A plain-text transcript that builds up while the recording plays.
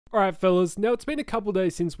Alright fellas, now it's been a couple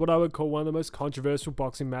days since what I would call one of the most controversial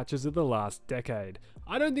boxing matches of the last decade.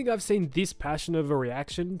 I don't think I've seen this passionate of a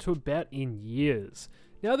reaction to a bout in years.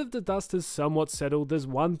 Now that the dust has somewhat settled, there's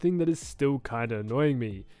one thing that is still kinda annoying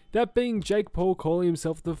me. That being Jake Paul calling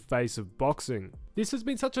himself the face of boxing. This has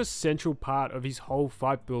been such a central part of his whole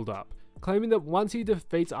fight build-up, claiming that once he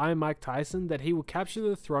defeats Iron Mike Tyson that he will capture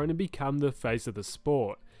the throne and become the face of the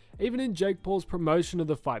sport. Even in Jake Paul's promotion of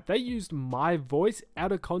the fight, they used my voice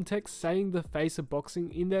out of context saying the face of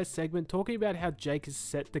boxing in their segment, talking about how Jake is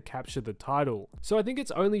set to capture the title. So I think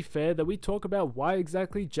it's only fair that we talk about why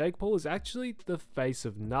exactly Jake Paul is actually the face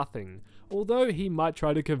of nothing, although he might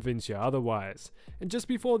try to convince you otherwise. And just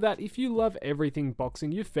before that, if you love everything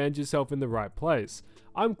boxing, you've found yourself in the right place.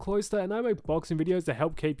 I'm Cloister and I make boxing videos to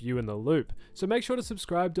help keep you in the loop, so make sure to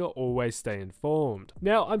subscribe to always stay informed.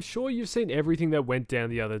 Now, I'm sure you've seen everything that went down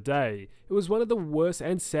the other day. It was one of the worst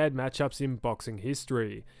and sad matchups in boxing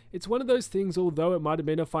history. It's one of those things, although it might have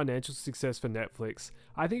been a financial success for Netflix,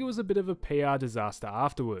 I think it was a bit of a PR disaster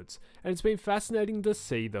afterwards, and it's been fascinating to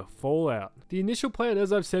see the fallout. The initial plan,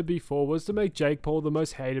 as I've said before, was to make Jake Paul the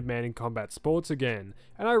most hated man in combat sports again,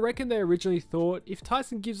 and I reckon they originally thought if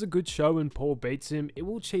Tyson gives a good show and Paul beats him, it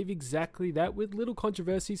will achieve exactly that with little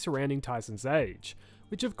controversy surrounding Tyson's age,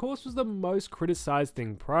 which of course was the most criticised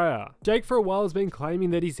thing prior. Jake for a while has been claiming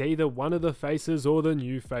that he's either one of the faces or the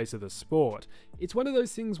new face of the sport. It's one of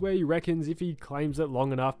those things where he reckons if he claims it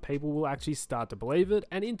long enough, people will actually start to believe it,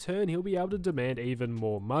 and in turn he'll be able to demand even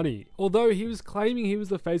more money. Although he was claiming he was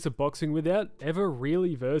the face of boxing without ever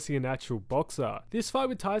really versing an actual boxer. This fight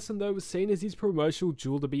with Tyson though was seen as his promotional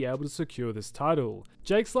jewel to be able to secure this title.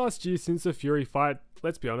 Jake's last year since the Fury fight,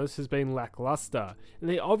 let's be honest, has been lackluster, and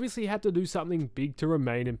they obviously had to do something big to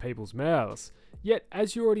remain in people's mouths. Yet,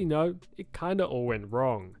 as you already know, it kinda all went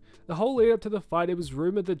wrong. The whole lead up to the fight, it was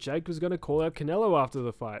rumoured that Jake was going to call out Canelo after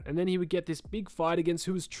the fight, and then he would get this big fight against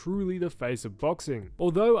who was truly the face of boxing.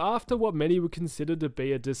 Although after what many would consider to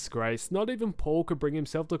be a disgrace, not even Paul could bring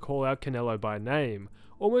himself to call out Canelo by name,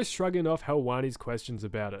 almost shrugging off Helwani's questions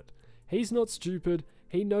about it. He's not stupid.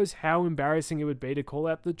 He knows how embarrassing it would be to call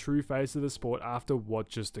out the true face of the sport after what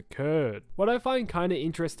just occurred. What I find kinda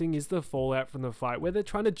interesting is the fallout from the fight, where they're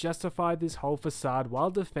trying to justify this whole facade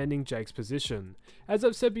while defending Jake's position. As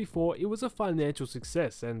I've said before, it was a financial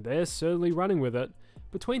success, and they're certainly running with it.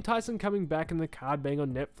 Between Tyson coming back and the card being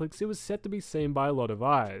on Netflix, it was set to be seen by a lot of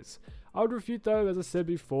eyes. I would refute though, as I said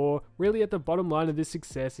before, really at the bottom line of this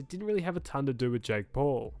success, it didn't really have a ton to do with Jake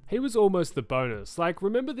Paul. He was almost the bonus. Like,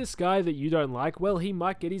 remember this guy that you don't like? Well, he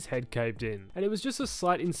might get his head caved in. And it was just a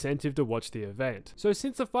slight incentive to watch the event. So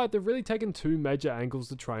since the fight, they've really taken two major angles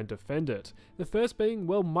to try and defend it. The first being,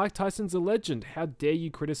 well, Mike Tyson's a legend. How dare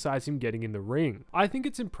you criticize him getting in the ring? I think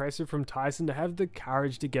it's impressive from Tyson to have the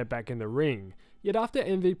courage to get back in the ring. Yet after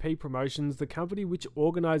MVP Promotions, the company which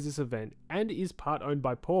organised this event and is part owned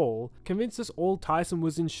by Paul, convinced us all Tyson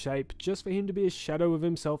was in shape just for him to be a shadow of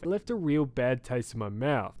himself, it left a real bad taste in my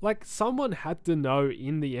mouth. Like, someone had to know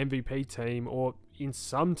in the MVP team or in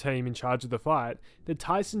some team in charge of the fight that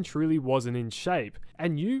Tyson truly wasn't in shape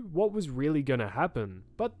and knew what was really going to happen,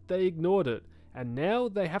 but they ignored it, and now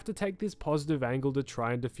they have to take this positive angle to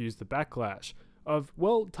try and defuse the backlash of,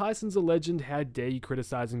 well, Tyson's a legend, how dare you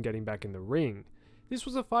criticize him getting back in the ring. This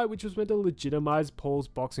was a fight which was meant to legitimize Paul's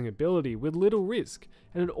boxing ability with little risk,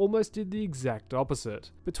 and it almost did the exact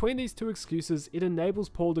opposite. Between these two excuses, it enables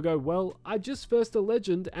Paul to go, well, I just versed a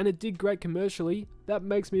legend and it did great commercially, that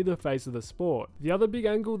makes me the face of the sport. The other big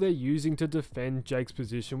angle they're using to defend Jake's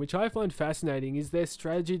position, which I find fascinating, is their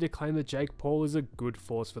strategy to claim that Jake Paul is a good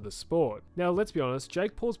force for the sport. Now, let's be honest,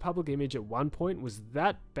 Jake Paul's public image at one point was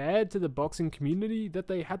that bad to the boxing community that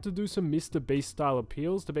they had to do some Mr. Beast style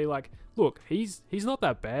appeals to be like, look, he's not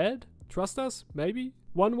that bad. Trust us, maybe?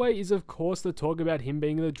 One way is of course to talk about him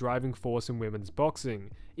being the driving force in women's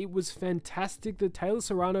boxing. It was fantastic that Taylor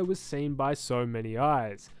Serrano was seen by so many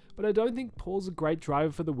eyes, but I don't think Paul's a great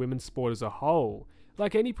driver for the women's sport as a whole.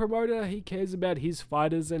 Like any promoter, he cares about his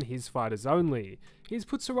fighters and his fighters only. He's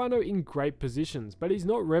put Serrano in great positions, but he's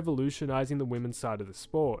not revolutionizing the women's side of the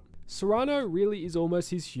sport. Serrano really is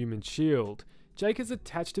almost his human shield. Jake has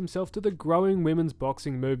attached himself to the growing women's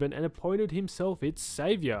boxing movement and appointed himself its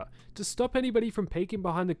saviour, to stop anybody from peeking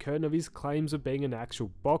behind the curtain of his claims of being an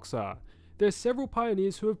actual boxer. There are several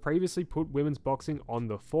pioneers who have previously put women's boxing on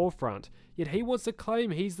the forefront, yet he wants to claim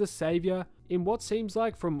he's the saviour in what seems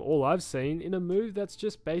like, from all I've seen, in a move that's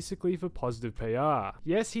just basically for positive PR.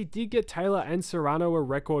 Yes, he did get Taylor and Serrano a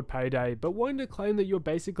record payday, but wanting to claim that you're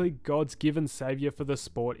basically God's given saviour for the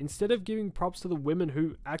sport instead of giving props to the women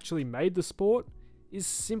who actually made the sport, is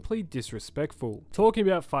simply disrespectful. Talking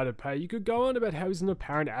about fighter pay, you could go on about how he's an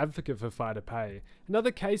apparent advocate for fighter pay.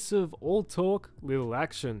 Another case of all talk, little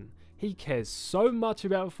action. He cares so much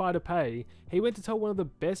about fighter pay, he went to tell one of the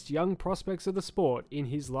best young prospects of the sport in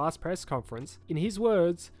his last press conference, in his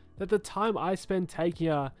words, that the time I spend taking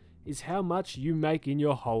her is how much you make in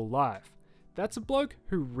your whole life. That's a bloke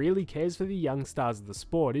who really cares for the young stars of the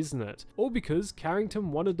sport, isn't it? All because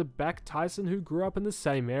Carrington wanted to back Tyson, who grew up in the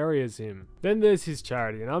same area as him. Then there's his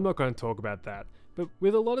charity, and I'm not going to talk about that. But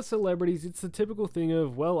with a lot of celebrities, it's the typical thing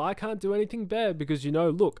of, well, I can't do anything bad because,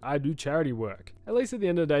 look, I do charity work. At least at the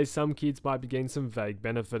end of the day, some kids might be getting some vague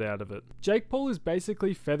benefit out of it. Jake Paul is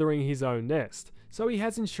basically feathering his own nest. So he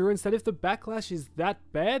has insurance that if the backlash is that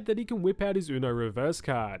bad, that he can whip out his Uno reverse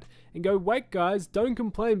card and go, wait guys, don't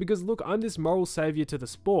complain because look, I'm this moral savior to the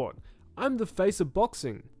sport. I'm the face of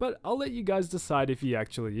boxing. But I'll let you guys decide if he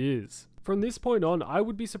actually is. From this point on, I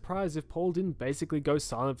would be surprised if Paul didn't basically go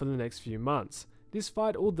silent for the next few months. This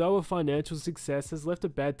fight, although a financial success, has left a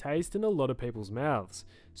bad taste in a lot of people's mouths.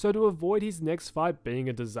 So to avoid his next fight being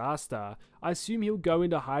a disaster, I assume he'll go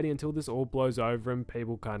into hiding until this all blows over and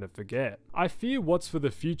people kind of forget. I fear what's for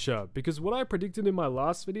the future, because what I predicted in my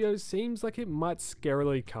last video seems like it might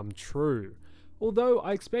scarily come true. Although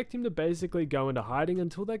I expect him to basically go into hiding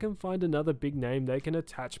until they can find another big name they can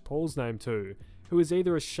attach Paul's name to, who is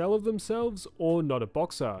either a shell of themselves or not a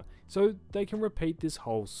boxer, so they can repeat this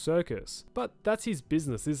whole circus. But that's his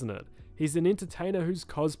business, isn't it? He's an entertainer who's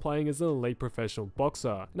cosplaying as an elite professional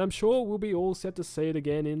boxer, and I'm sure we'll be all set to see it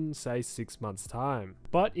again in, say, 6 months' time.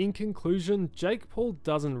 But in conclusion, Jake Paul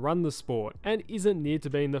doesn't run the sport, and isn't near to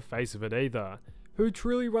being the face of it either. Who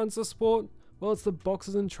truly runs the sport? Well, it's the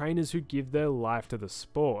boxers and trainers who give their life to the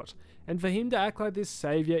sport. And for him to act like this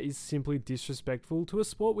savior is simply disrespectful to a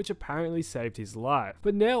sport which apparently saved his life.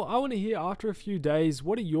 But now I want to hear, after a few days,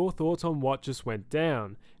 what are your thoughts on what just went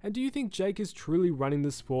down? And do you think Jake is truly running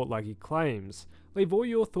the sport like he claims? Leave all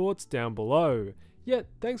your thoughts down below.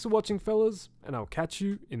 Thanks for watching fellas, and I'll catch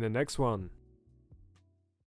you in the next one.